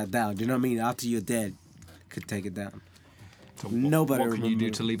can take that down. Do you know what I mean? After you're dead, could take it down. So Nobody what can you do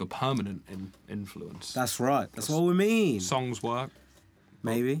remember- to leave a permanent influence? That's right. That's what we mean. Songs work.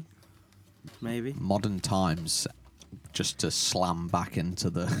 Maybe. Maybe. Modern times, just to slam back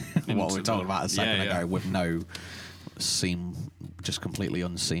into the what we Into were talking the- about a second yeah. ago with no just completely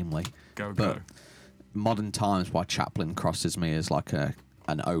unseemly. Go. Modern Times by Chaplin crosses me as like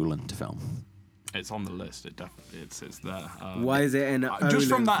an Oland film. It's on the list. It definitely it's there. Why is it an Just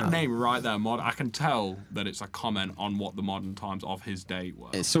from Oland that film? name right there, I can tell that it's a comment on what the modern times of his day were.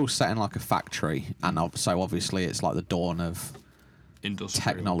 It's all set in like a factory, and so obviously it's like the dawn of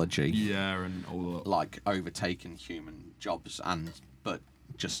Industrial technology. Yeah, and all that. like overtaking human jobs, but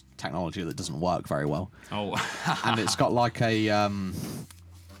just technology that doesn't work very well. Oh, And it's got like a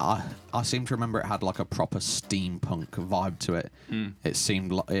I seem to remember it had like a proper steampunk vibe to it. It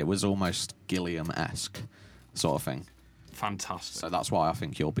seemed like it was almost Gilliam-esque sort of thing. fantastic. So that's why I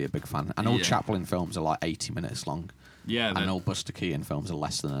think you'll be a big fan. And all Yeah. Chaplin films are like 80 minutes long, Yeah. and all Buster Keaton films are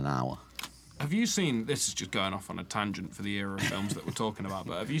less than an hour. Have you seen? This is just going off on a tangent for the era of films that we're talking about.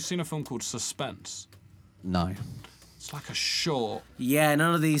 But have you seen a film called Suspense? No. It's like a short. Yeah,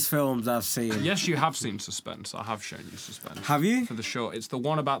 none of these films I've seen. Yes, you have seen Suspense. I have shown you Suspense. Have you? For the short, it's the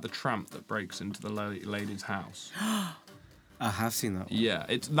one about the tramp that breaks into the lady's house. I have seen that one. Yeah,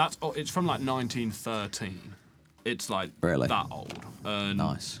 it's from like 1913. It's like Really? that old. And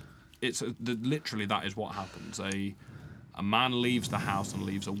Nice. It's literally that is what happens. A man leaves the house and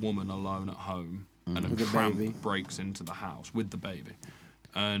leaves a woman alone at home, and a With the tramp baby. breaks into the house with the baby.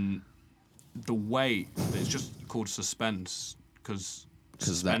 And the way it's just called Suspense because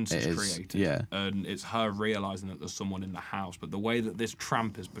suspense it is is, created. yeah. And it's her realizing that there's someone in the house. But the way that this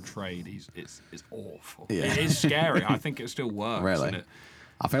tramp is portrayed, it's awful. Yeah. It is scary. I think it still works. Really? And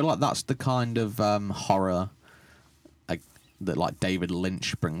I feel like that's the kind of horror that like David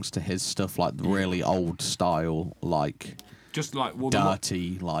Lynch brings to his stuff, like the really old style, like just like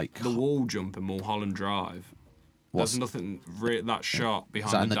dirty, like the wall jump in Mulholland Drive. What's- There's nothing that shot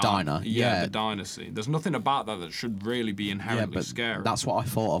behind that in the diner? Yeah, Yeah. the diner scene. There's nothing about that should really be yeah, inherently but scary. that's what I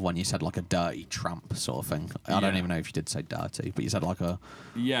thought of when you said like a dirty tramp sort of thing. I don't Yeah. even know if you did say dirty, but you said like a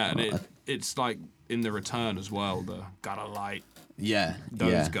yeah, and it's like in The Return as well. The gotta light yeah,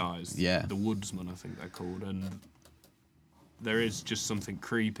 those yeah, guys. yeah. The Woodsman, I think they're called, and there is just something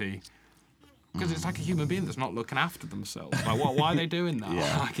creepy. Because it's like a human being that's not looking after themselves. Like, why are they doing that?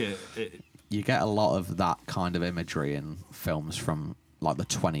 Yeah. Like it You get a lot of that kind of imagery in films from like the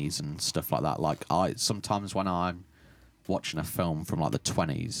 20s and stuff like that. Like sometimes when I'm watching a film from like the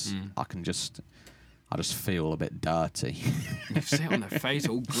 20s, I just feel a bit dirty. You see it on their face,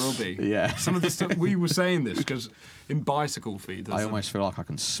 all grubby. Yeah. Some of the stuff we were saying this because in Bicycle Feed, I almost feel like I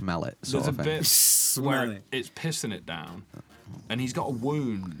can smell it. Sort there's a of thing. bit Smell where it. it's pissing it down, and he's got a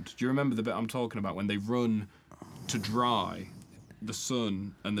wound. Do you remember the bit I'm talking about when they run to dry? The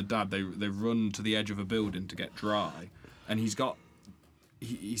son and the dad they run to the edge of a building to get dry, and he's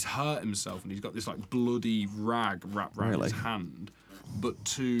hurt himself and he's got this like bloody rag wrapped around Really? his hand, but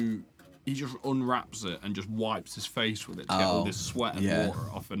he just unwraps it and just wipes his face with it to get all Oh, this sweat and yeah. water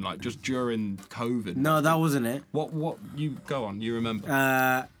off, and like just during COVID. No, that wasn't it. What you go on? You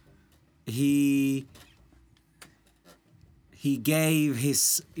remember? He gave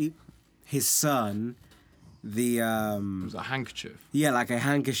his son the It was a handkerchief like a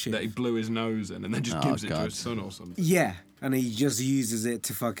handkerchief. that he blew his nose in and then just Oh, gives it to God. his son or something. Yeah, and he just uses it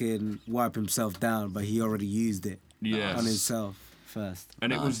to fucking wipe himself down, but he already used it Yes. on himself first.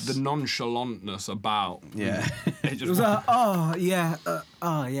 And it was the nonchalantness about. Yeah. It It just was like, oh yeah, oh,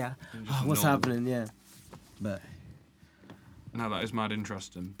 what's normal. happening? Yeah, but No, that is mad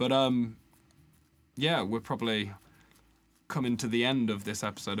interesting. But yeah, we're probably coming to the end of this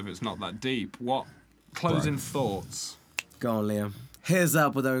episode if it's not that deep. What closing thoughts? go on, Liam. Here's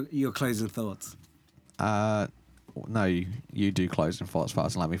up with your closing thoughts. No, you do closing thoughts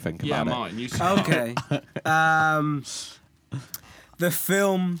first and let me think about it. Martin, you Okay. The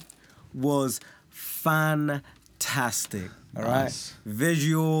film was fantastic. All right, Nice.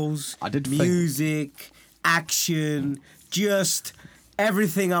 visuals, I did think- music, action, just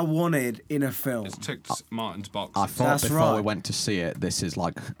everything I wanted in a film. It's ticked Martin's box. I thought That's before we right. went to see it, this is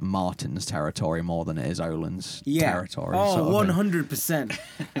like Martin's territory more than it is Olin's territory. Oh, sort of thing. 100%.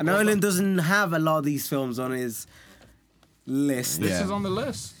 And Olin doesn't have a lot of these films on his list. This Yeah. is on the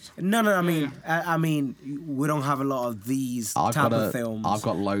list. No, I mean, we don't have a lot of these type of films. I've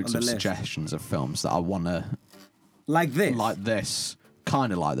got loads on of the list. suggestions of films that I want to Like this. like this,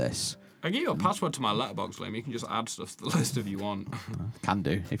 kind of like this. I give you a password to my letterbox, Liam. You can just add stuff to the list if you want. Can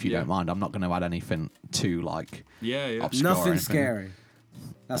do if you Yeah. don't mind. I'm not going to add anything too like Yeah. obscure or Nothing anything. scary.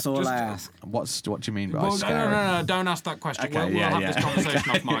 That's all Just- I ask. What do you mean by Well, scary? no, don't ask that question. Okay, we'll yeah, have yeah. this conversation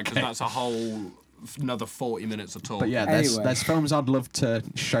off mic because that's a whole another 40 minutes of talk. But yeah, Anyway. there's films I'd love to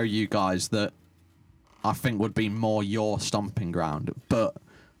show you guys that I think would be more your stomping ground, but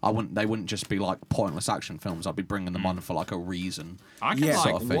they wouldn't just be like pointless action films. I'd be bringing them on for like a reason. I can Yeah. like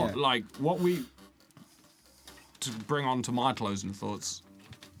Sort of thing. what we to bring on to my closing thoughts.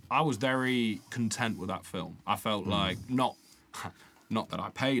 I was very content with that film. I felt like not that I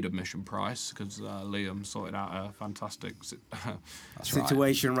paid admission price because Liam sorted out a fantastic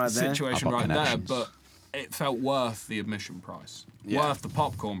Situation right there. situation I've got right there, connections. but it felt worth the admission price, Yeah. worth the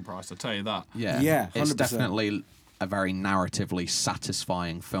popcorn price. I tell you that. Yeah, Yeah, it's 100%. definitely a very narratively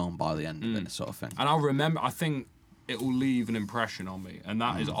satisfying film by the end of it, sort of thing. And I'll remember. I think it will leave an impression on me, and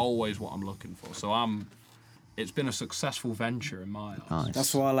that is always what I'm looking for. So it's been a successful venture in my eyes. Nice.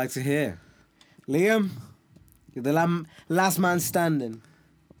 That's what I like to hear. Liam, you're the last man standing.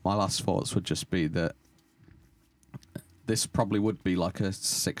 My last thoughts would just be that this probably would be like a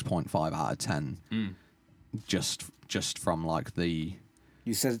 6.5 out of 10, just from like the.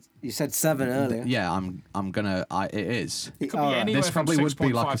 You said 7 earlier. Yeah, I'm gonna. It is. It could All be right. anywhere This from probably would be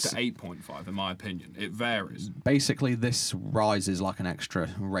 6.5 like a to 8.5, in my opinion. It varies. Basically, this rises like an extra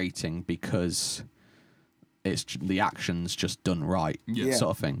rating because the action's just done right, Yeah.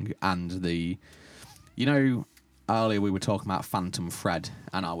 sort of thing, and earlier we were talking about Phantom Thread,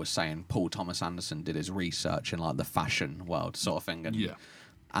 and I was saying Paul Thomas Anderson did his research in like the fashion world, sort of thing, and Yeah.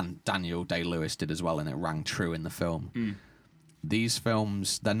 and Daniel Day-Lewis did as well, and it rang true in the film. These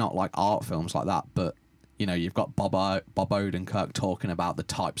films, they're not like art films like that, but you've got Bob Odenkirk talking about the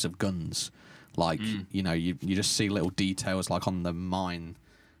types of guns, like you just see little details like on the mine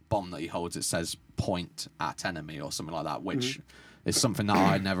bomb that he holds, it says point at enemy or something like that, which is something that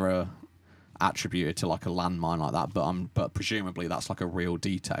I never attributed to like a landmine like that, but presumably that's like a real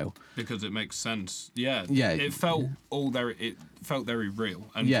detail. Because it makes sense. Yeah. Yeah. It felt very real.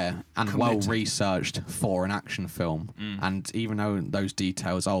 And Yeah, and committed. well researched for an action film. And even though those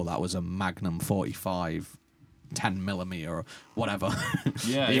details, that was a Magnum 45, 10mm or whatever.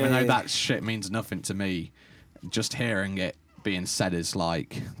 Yeah, even yeah, though yeah. that shit means nothing to me, just hearing it being said is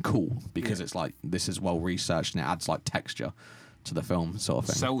like cool because it's like this is well researched and it adds like texture to the film, sort of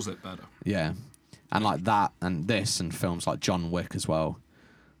thing. sells it better. Yeah, and like that, and this, and films like John Wick as well.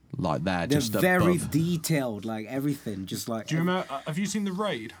 Like they're They're just very above. detailed, like everything. Just like Do you remember? Have you seen The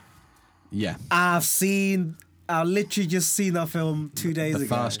Raid? Yeah, I've literally just seen that film 2 days the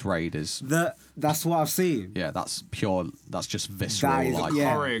ago. first Raid is. That's what I've seen. Yeah, that's pure. That's just visceral. That is- like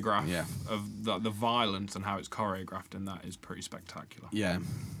yeah. Choreograph Yeah. of the violence and how it's choreographed in that is pretty spectacular. Yeah,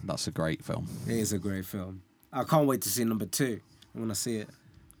 that's a great film. It is a great film. I can't wait to see number 2. I want to see it.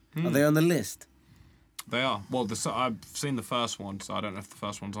 Are they on the list? They are. Well, I've seen the first one, so I don't know if the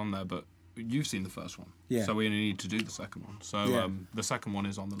first one's on there, but you've seen the first one. Yeah. So we only need to do the second one. So Yeah. the second one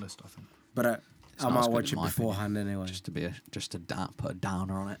is on the list, I think. But I not might as good watch in it my beforehand anyway. Just to put a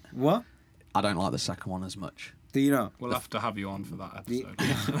downer on it. What? I don't like the second one as much. Do you know? We'll have to have you on for that episode.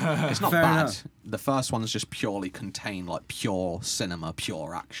 It's not Fair bad. enough. The first one's just purely contained like pure cinema,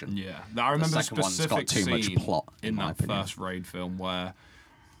 pure action. Yeah, I remember the second one's got specific too much scene plot, in in my that opinion. first Raid film where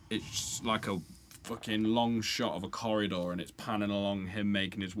it's like a fucking long shot of a corridor and it's panning along him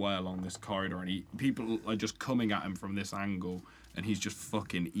making his way along this corridor and people are just coming at him from this angle and he's just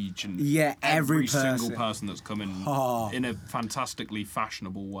fucking each and every single person. person that's coming Oh. in a fantastically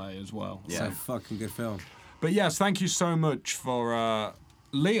fashionable way as well. It's So- a fucking good film. but yes, thank you so much for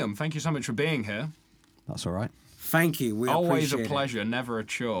Liam. Thank you so much for being here. That's all right. Thank you. We Always a appreciate it. pleasure, never a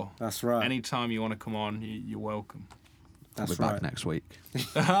chore. That's right. Anytime you want to come on, you're welcome. I'll That's be right. back next week.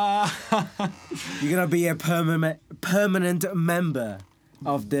 You're gonna be a permanent member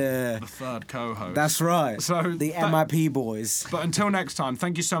of the third co-host. That's right. So the MIP boys. But until next time,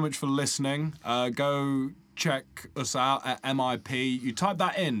 thank you so much for listening. Go check us out at MIP. You type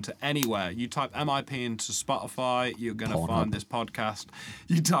that into anywhere. You type MIP into Spotify, you're going to find this podcast.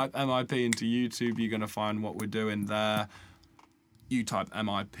 You type MIP into YouTube, you're going to find what we're doing there. You type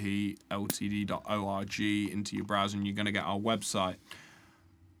mipltd.org into your browser and you're going to get our website.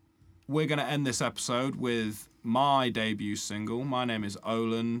 We're going to end this episode with my debut single. My name is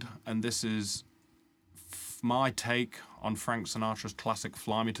Oland, and this is my take on Frank Sinatra's classic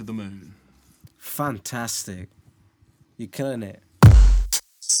Fly Me to the Moon. Fantastic. You're killing it.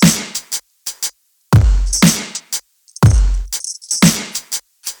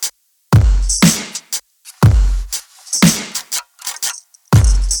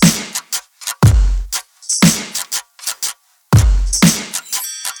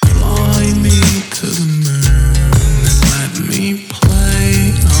 Fly me to the moon and let me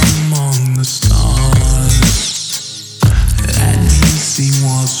play among the stars. Let me see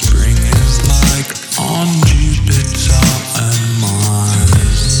what spring is like on Jupiter and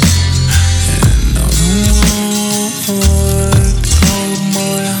Mars. In other words, hold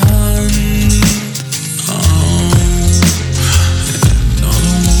my hand. Oh, in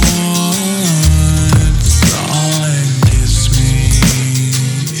other words, darling, kiss me.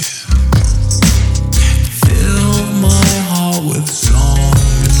 Fill my heart with song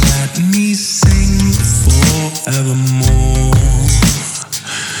and let me sing forevermore.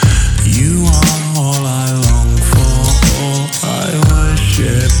 You are all I long for, all I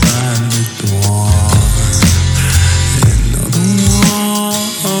worship and adore. In other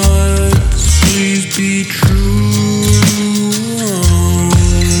words, please be true.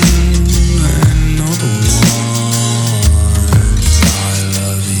 In other words, I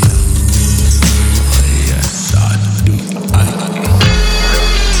love you. Yes, I do.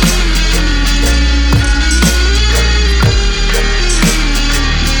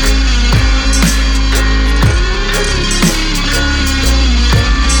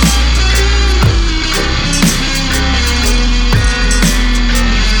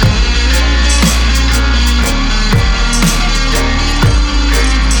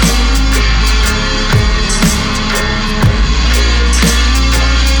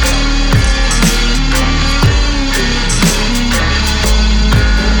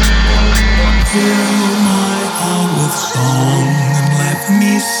 Fill my heart with song and let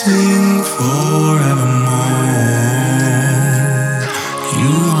me sing forevermore.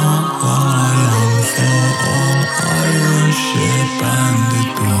 You are all I long for, all I worship and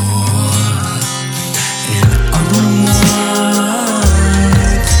adore.